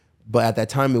think. But at that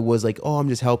time, it was like, oh, I'm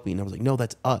just helping. I was like, no,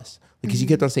 that's us. Because you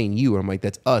kept on saying you. And I'm like,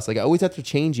 that's us. Like, I always have to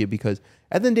change it because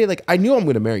at the end of the day, like, I knew I'm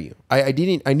going to marry you. I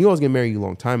knew I was going to marry you a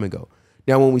long time ago.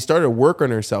 Now, when we started to work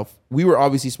on ourselves, we were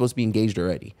obviously supposed to be engaged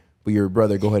already. But your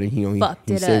brother, go ahead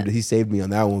and he saved me on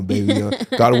that one, baby. You know,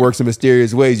 gotta work some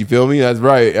mysterious ways. You feel me? That's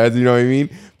right. You know what I mean?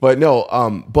 But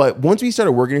no, but once we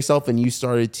started working yourself and you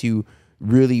started to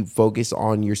really focus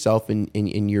on yourself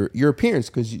and your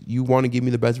appearance, because you want to give me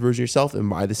the best version of yourself and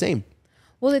buy the same.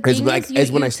 Well, the thing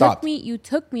is, you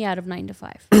took me out of 9 to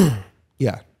 5.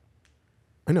 Yeah,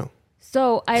 I know.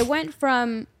 So I went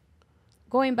from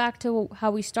going back to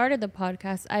how we started the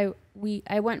podcast.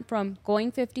 I went from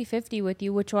going 50-50 with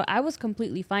you, which I was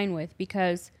completely fine with,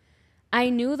 because I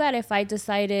knew that if I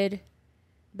decided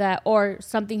that or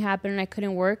something happened and I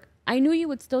couldn't work, I knew you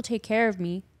would still take care of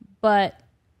me, but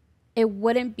it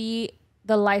wouldn't be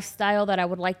the lifestyle that I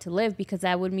would like to live, because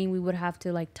that would mean we would have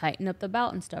to like tighten up the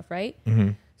belt and stuff, right? Mm-hmm.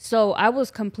 So I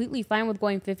was completely fine with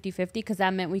going 50-50 because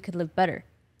that meant we could live better.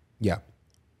 Yeah.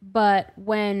 But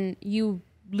when you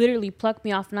literally plucked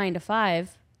me off 9 to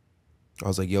 5, I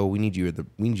was like, yo, we need you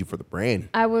for the brand.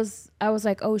 I was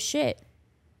like, oh shit.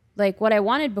 Like what I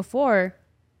wanted before,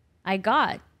 I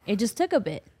got. It just took a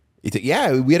bit. We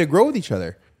had to grow with each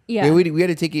other. Yeah. We had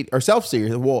to take ourselves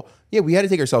serious. Well, yeah, we had to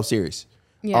take ourselves serious.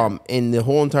 Yeah. And the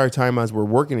whole entire time as we're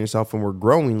working ourselves and we're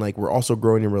growing, like we're also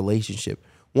growing in relationship.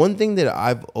 One thing that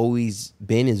I've always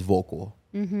been is vocal.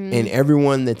 Mm-hmm. And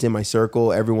everyone that's in my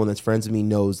circle, everyone that's friends with me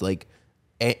knows like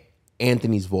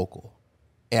Anthony's vocal.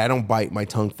 And I don't bite my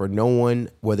tongue for no one,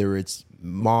 whether it's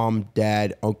mom,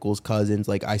 dad, uncles, cousins.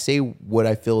 Like I say what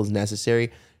I feel is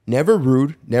necessary. Never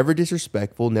rude, never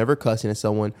disrespectful, never cussing at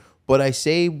someone. But I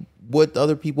say what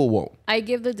other people won't. I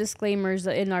give the disclaimers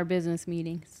in our business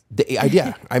meetings.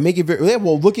 I make it very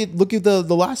well. Look at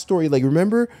the last story. Like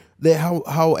remember that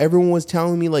how everyone was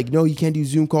telling me like, no, you can't do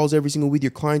Zoom calls every single week.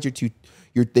 Your clients are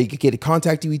they could get to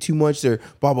contact you too much. They're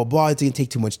blah blah blah. It's gonna take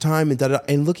too much time and da da.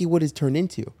 And look at what it's turned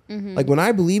into. Mm-hmm. Like when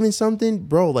I believe in something,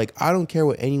 bro. Like I don't care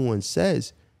what anyone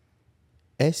says.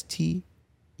 STUF.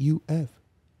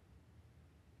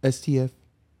 STFU.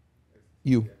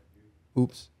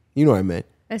 Oops. You know what I meant.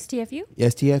 STFU?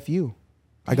 STFU.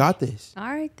 I got this. All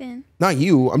right then. Not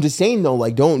you. I'm just saying though.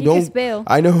 Like don't. Can spell.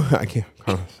 I know I can't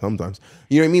sometimes.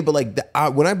 You know what I mean. But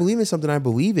like when I believe in something, I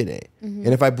believe in it. Mm-hmm.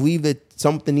 And if I believe that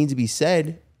something needs to be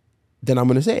said, then I'm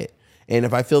gonna say it. And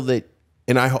if I feel that,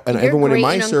 and everyone in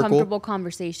my circle, uncomfortable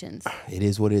conversations. It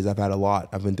is what it is. I've had a lot.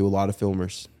 I've been through a lot of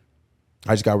filmers.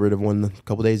 I just got rid of one a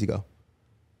couple days ago.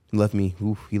 He left me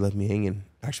hanging.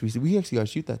 Actually, we got to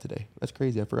shoot that today. That's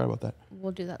crazy. I forgot about that.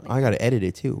 We'll do that later. I got to edit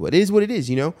it too. But it is what it is,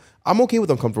 you know? I'm okay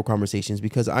with uncomfortable conversations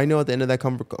because I know at the end of that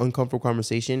uncomfortable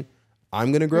conversation,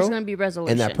 I'm going to grow. There's going to be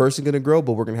resolution. And that person's going to grow,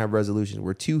 but we're going to have resolution.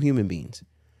 We're two human beings,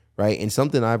 right? And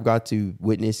something I've got to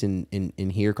witness and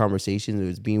hear conversations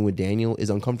is being with Daniel is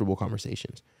uncomfortable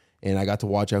conversations. And I got to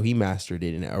watch how he mastered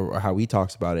it or how he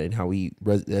talks about it and how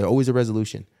always a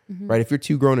resolution, right? If you're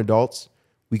two grown adults,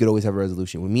 we could always have a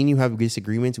resolution. When me and you have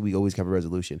disagreements, we always have a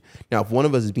resolution. Now, if one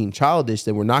of us is being childish,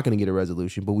 then we're not going to get a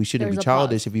resolution, but we shouldn't be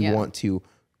childish if we want to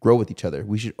grow with each other.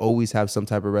 We should always have some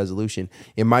type of resolution.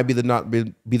 It might be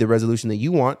the resolution that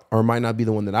you want, or it might not be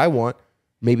the one that I want.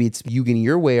 Maybe it's you getting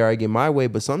your way or I get my way,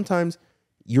 but sometimes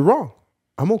you're wrong.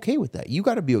 I'm okay with that.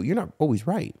 You're not always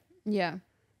right. Yeah.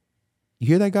 You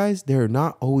hear that, guys? They're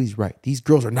not always right. These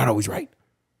girls are not always right.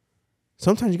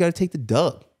 Sometimes you got to take the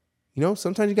dub. You know,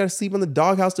 sometimes you got to sleep on the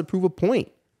doghouse to prove a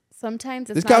point. Sometimes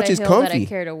it's this not couch a is hill comfy. that I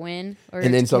care to win or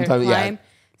and then sometimes, climb.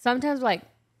 Sometimes, like,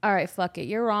 all right, fuck it,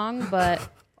 you're wrong, but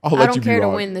I'll I let don't you be care to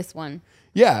wrong. win this one.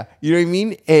 Yeah, you know what I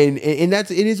mean? And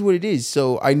it is what it is.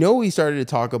 So I know we started to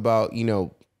talk about, you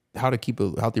know, how to keep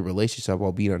a healthy relationship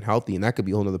while being unhealthy, and that could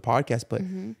be a whole nother podcast. But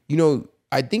you know,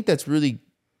 I think that's really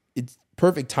it's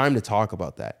perfect time to talk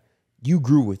about that. You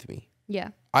grew with me. Yeah.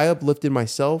 I uplifted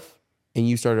myself and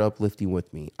you started uplifting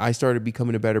with me. I started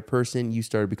becoming a better person. You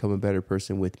started becoming a better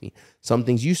person with me. Some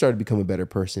things you started to become a better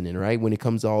person in, right? When it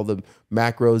comes to all the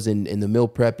macros and the meal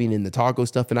prepping and the taco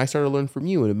stuff. And I started to learn from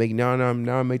you and to make now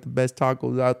I make the best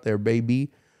tacos out there,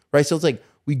 baby. Right? So it's like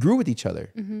we grew with each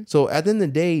other. So at the end of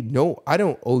the day, no, I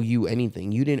don't owe you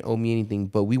anything. You didn't owe me anything,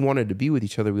 but we wanted to be with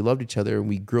each other. We loved each other and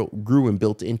we grew and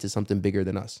built into something bigger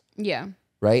than us. Yeah.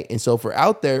 Right? And so if we're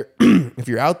out there, if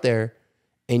you're out there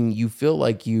and you feel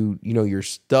like you know you're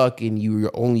stuck and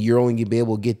you're only gonna be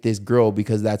able to get this girl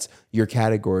because that's your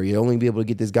category. You're only gonna be able to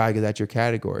get this guy because that's your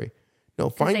category. No,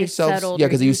 find yourself. Yeah,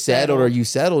 because you settled or you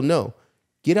settled. No.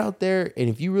 Get out there, and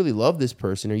if you really love this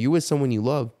person or you're with someone you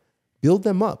love, build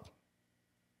them up.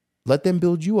 Let them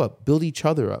build you up. Build each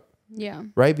other up. Yeah.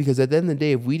 Right? Because at the end of the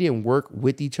day, if we didn't work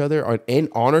with each other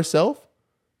on ourselves,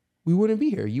 we wouldn't be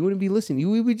here. You wouldn't be listening.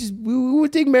 We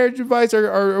would take marriage advice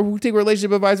or we would take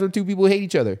relationship advice where two people hate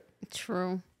each other.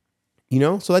 True. You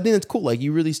know? So I think that's cool. Like,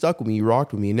 you really stuck with me. You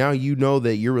rocked with me. And now you know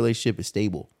that your relationship is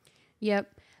stable.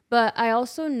 Yep. But I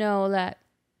also know that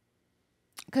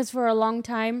because for a long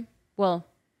time, well,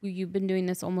 you've been doing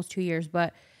this almost 2 years,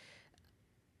 but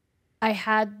I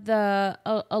had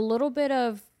a little bit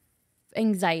of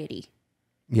anxiety.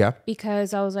 Yeah.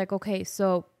 Because I was like, okay,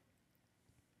 so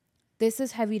this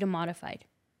is heavy to modified.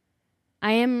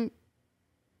 My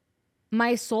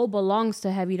soul belongs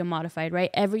to heavy to modified,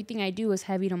 right? Everything I do is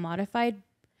heavy to modified,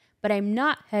 but I'm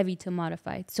not heavy to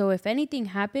modified. So if anything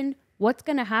happened, what's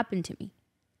going to happen to me?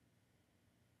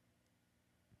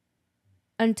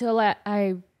 Until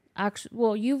I actually,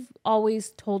 well, you've always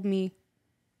told me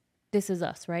this is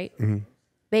us, right? Mm-hmm.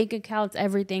 Bank accounts,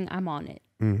 everything, I'm on it.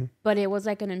 Mm-hmm. But it was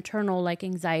like an internal like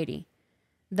anxiety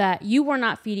that you were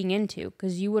not feeding into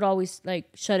because you would always like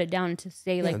shut it down to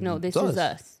say like, no, this is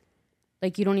us.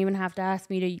 Like, you don't even have to ask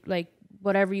me to like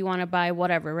whatever you want to buy,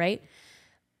 whatever, right?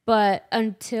 But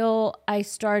until I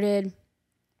started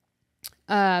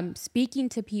speaking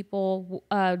to people,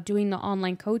 doing the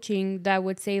online coaching that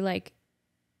would say like,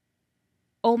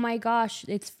 oh my gosh,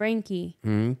 it's Frankie.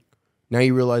 Mm-hmm. Now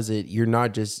you realize that you're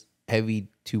not just heavy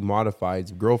to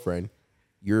modified's girlfriend.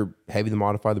 You're heavy to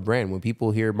modify the brand. When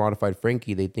people hear Modified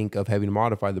Frankie, they think of heavy to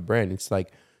modify the brand. It's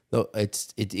like,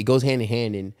 it goes hand in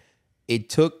hand. And it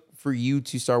took for you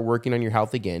to start working on your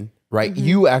health again, right? Mm-hmm.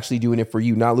 You actually doing it for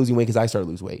you, not losing weight because I started to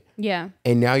lose weight. Yeah.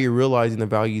 And now you're realizing the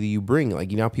value that you bring.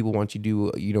 Like, now people want you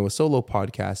to do, a solo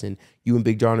podcast, and you and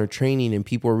Big John are training, and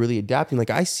people are really adapting. Like,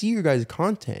 I see your guys'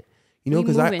 content,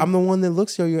 because I'm the one that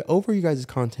looks over you guys'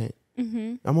 content.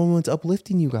 Mm-hmm. I'm the one that's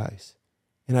uplifting you guys.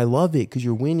 And I love it because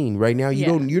you're winning right now.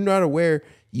 You're not aware.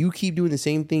 You keep doing the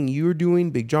same thing you're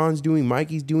doing. Big John's doing.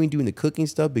 Mikey's doing the cooking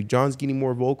stuff. Big John's getting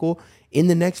more vocal. In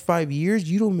the next 5 years,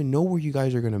 you don't even know where you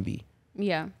guys are going to be.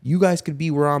 Yeah. You guys could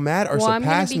be where I'm at or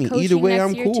surpass me. Either way,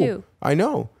 I'm cool. Too. I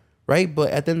know. Right.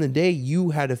 But at the end of the day,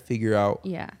 you had to figure out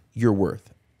your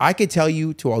worth. I could tell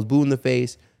you till I was blue in the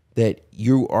face that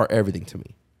you are everything to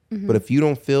me. Mm-hmm. But if you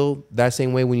don't feel that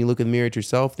same way when you look in the mirror at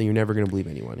yourself, then you're never going to believe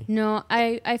anyone. No,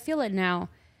 I feel it now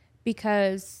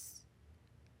because,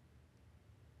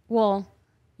 well,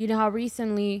 you know how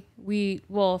recently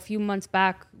a few months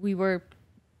back, we were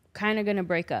kind of going to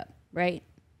break up, right?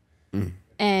 Mm.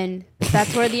 And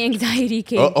that's where the anxiety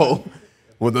came from.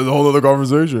 Well, there's a whole other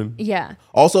conversation. Yeah.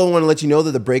 Also, I want to let you know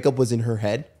that the breakup was in her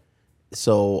head.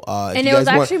 So, and it was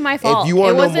actually my fault. It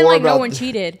wasn't like no one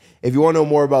cheated. If you want to know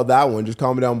more about that one, just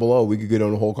comment down below. We could get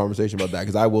on a whole conversation about that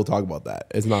because I will talk about that.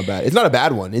 It's not bad. It's not a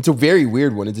bad one. It's a very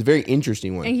weird one. It's a very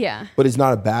interesting one. Yeah. But it's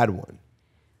not a bad one.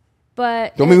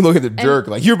 But don't make me look at the jerk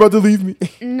like you're about to leave me.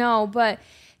 No, but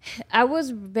I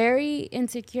was very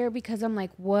insecure because I'm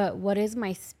like, what is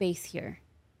my space here,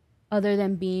 other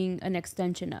than being an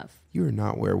extension of? You are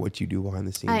not aware of what you do behind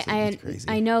the scenes. It's crazy.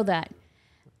 I know that.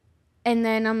 And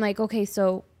then I'm like, okay,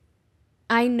 so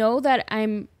I know that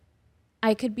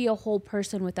I could be a whole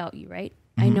person without you, right?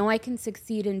 Mm-hmm. I know I can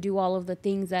succeed and do all of the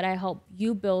things that I help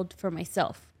you build for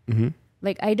myself. Mm-hmm.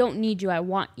 Like, I don't need you. I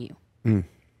want you. Mm.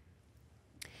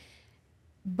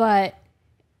 But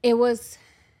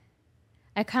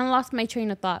I kind of lost my train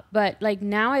of thought. But like,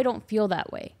 now I don't feel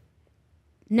that way.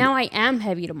 Now I am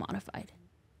heavy to modified.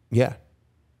 Yeah.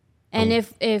 And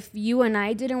if you and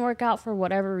I didn't work out for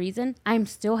whatever reason, I'm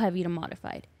still heavy to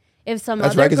modified. If some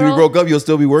That's right, because we broke up, you'll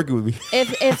still be working with me.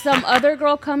 if some other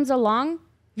girl comes along,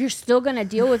 you're still going to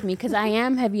deal with me because I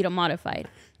am heavy to modified.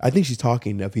 I think she's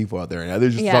talking to people out there, and they're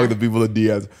just talking to people in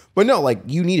DMs. But no, like,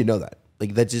 you need to know that.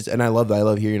 Like, that's just, and I love that. I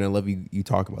love hearing, I love you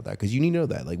talk about that, because you need to know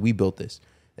that. Like, we built this,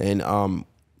 and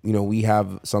you know, we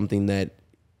have something that,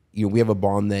 you know, we have a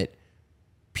bond that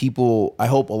people, I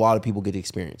hope a lot of people get to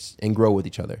experience and grow with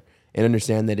each other and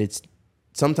understand that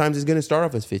sometimes it's going to start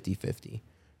off as 50-50,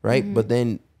 right? Mm-hmm. But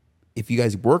then if you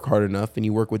guys work hard enough and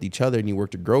you work with each other and you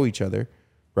work to grow each other,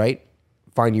 right?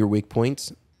 Find your weak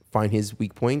points, find his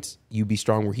weak points. You be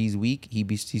strong where he's weak.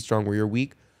 He's strong where you're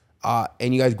weak.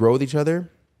 And you guys grow with each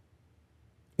other.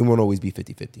 It won't always be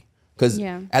 50-50. Because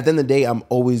at the end of the day, I'm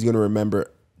always going to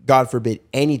remember, God forbid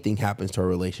anything happens to our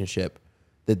relationship,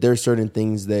 that there's certain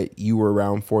things that you were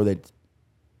around for that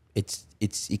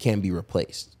it can't be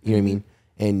replaced. You know what I mean?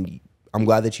 And I'm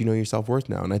glad that you know your self-worth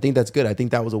now. And I think that's good. I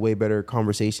think that was a way better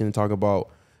conversation to talk about.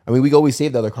 I mean, we could always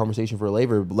save the other conversation for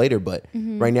later, but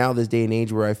right now, this day and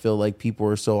age where I feel like people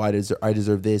are so, I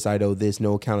deserve this, I owe this,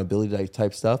 no accountability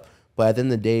type stuff. But at the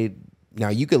end of the day, now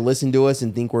you could listen to us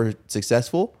and think we're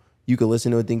successful. You could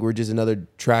listen to it and think we're just another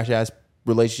trash-ass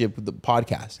relationship with the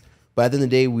podcast. But at the end of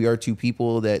the day, we are two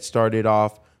people that started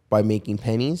off by making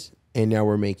pennies, and now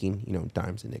we're making, you know,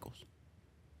 dimes and nickels.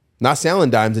 Not selling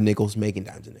dimes and nickels, making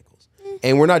dimes and nickels.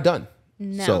 And we're not done.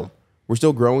 No. So we're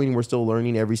still growing. We're still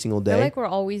learning every single day. I feel like we're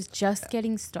always just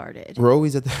getting started. We're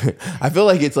always at the, I feel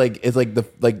like it's like the,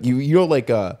 like you know, like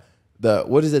the,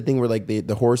 what is that thing where like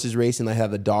the horses race and they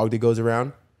have the dog that goes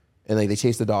around and like they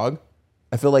chase the dog?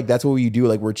 I feel like that's what you do.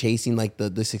 Like, we're chasing like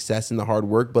the success and the hard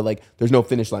work, but like there's no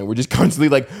finish line. We're just constantly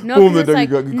like, boom, and there you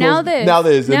go. Now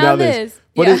this.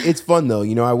 But it's fun though.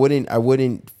 You know, I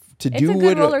wouldn't to do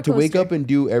what, to wake up and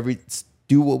do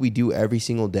what we do every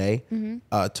single day,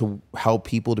 to help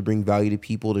people, to bring value to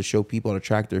people, to show people how to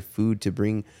track their food, to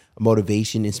bring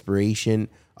motivation, inspiration,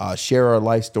 share our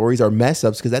life stories, our mess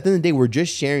ups. Because at the end of the day, we're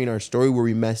just sharing our story where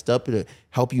we messed up to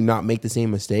help you not make the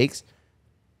same mistakes.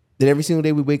 Then every single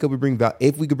day we wake up, we bring value.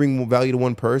 If we could bring more value to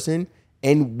one person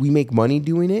and we make money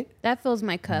doing it, that fills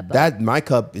my cup. My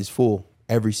cup is full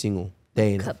every single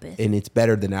day, and it's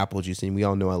better than apple juice. And we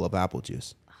all know I love apple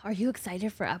juice. Are you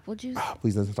excited for apple juice?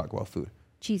 Please let's talk about food.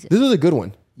 Jesus, this is a good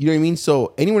one. You know what I mean?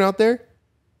 So anyone out there,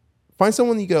 find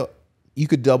someone that you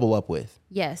could double up with.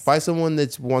 Yes. Find someone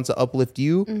that wants to uplift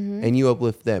you, and you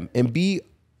uplift them, and be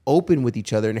open with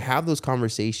each other and have those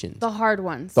conversations. The hard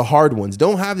ones.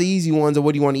 Don't have the easy ones of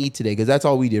what do you want to eat today, because that's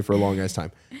all we did for a long ass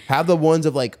time. Have the ones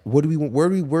of like, what do we want?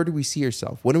 Where do we see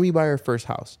ourselves? When do we buy our first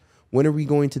house? When are we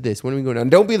going to this? When are we going? And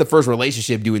don't be the first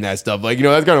relationship doing that stuff. Like, you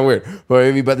know, that's kind of weird. But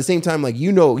I mean, but at the same time, like,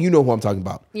 you know who I'm talking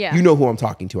about. Yeah. You know who I'm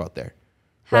talking to out there.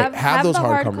 Right? Have those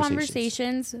hard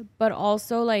conversations, but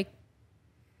also like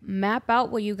map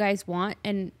out what you guys want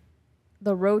and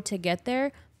the road to get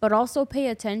there. But also pay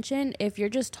attention if you're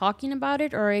just talking about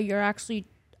it or you're actually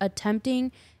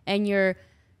attempting and you're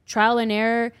trial and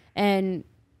error and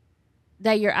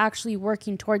that you're actually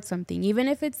working towards something, even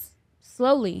if it's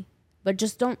slowly. But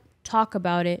just don't talk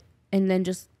about it and then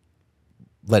just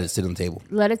let it sit on the table.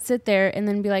 Let it sit there and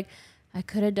then be like, I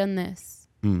could have done this.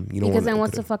 Because then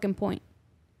what's the fucking point?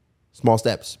 Small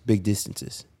steps, big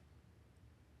distances.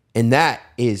 And that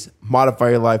is Modify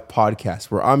Your Life Podcast,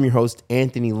 where I'm your host,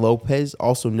 Anthony Lopez,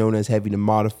 also known as Heavy to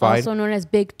Modified. Also known as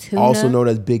Big Tuna. Also known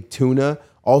as Big Tuna.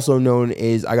 Also known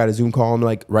as, I got a Zoom call on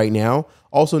like right now.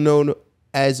 Also known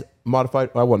as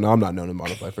Modified, well, no, I'm not known as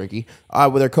Modified Frankie.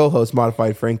 With our co-host,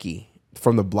 Modified Frankie,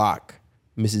 from the block,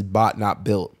 Mrs. Bot Not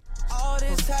Built. All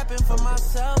this happened for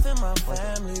myself and my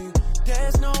family.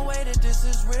 There's no way that this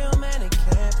is real.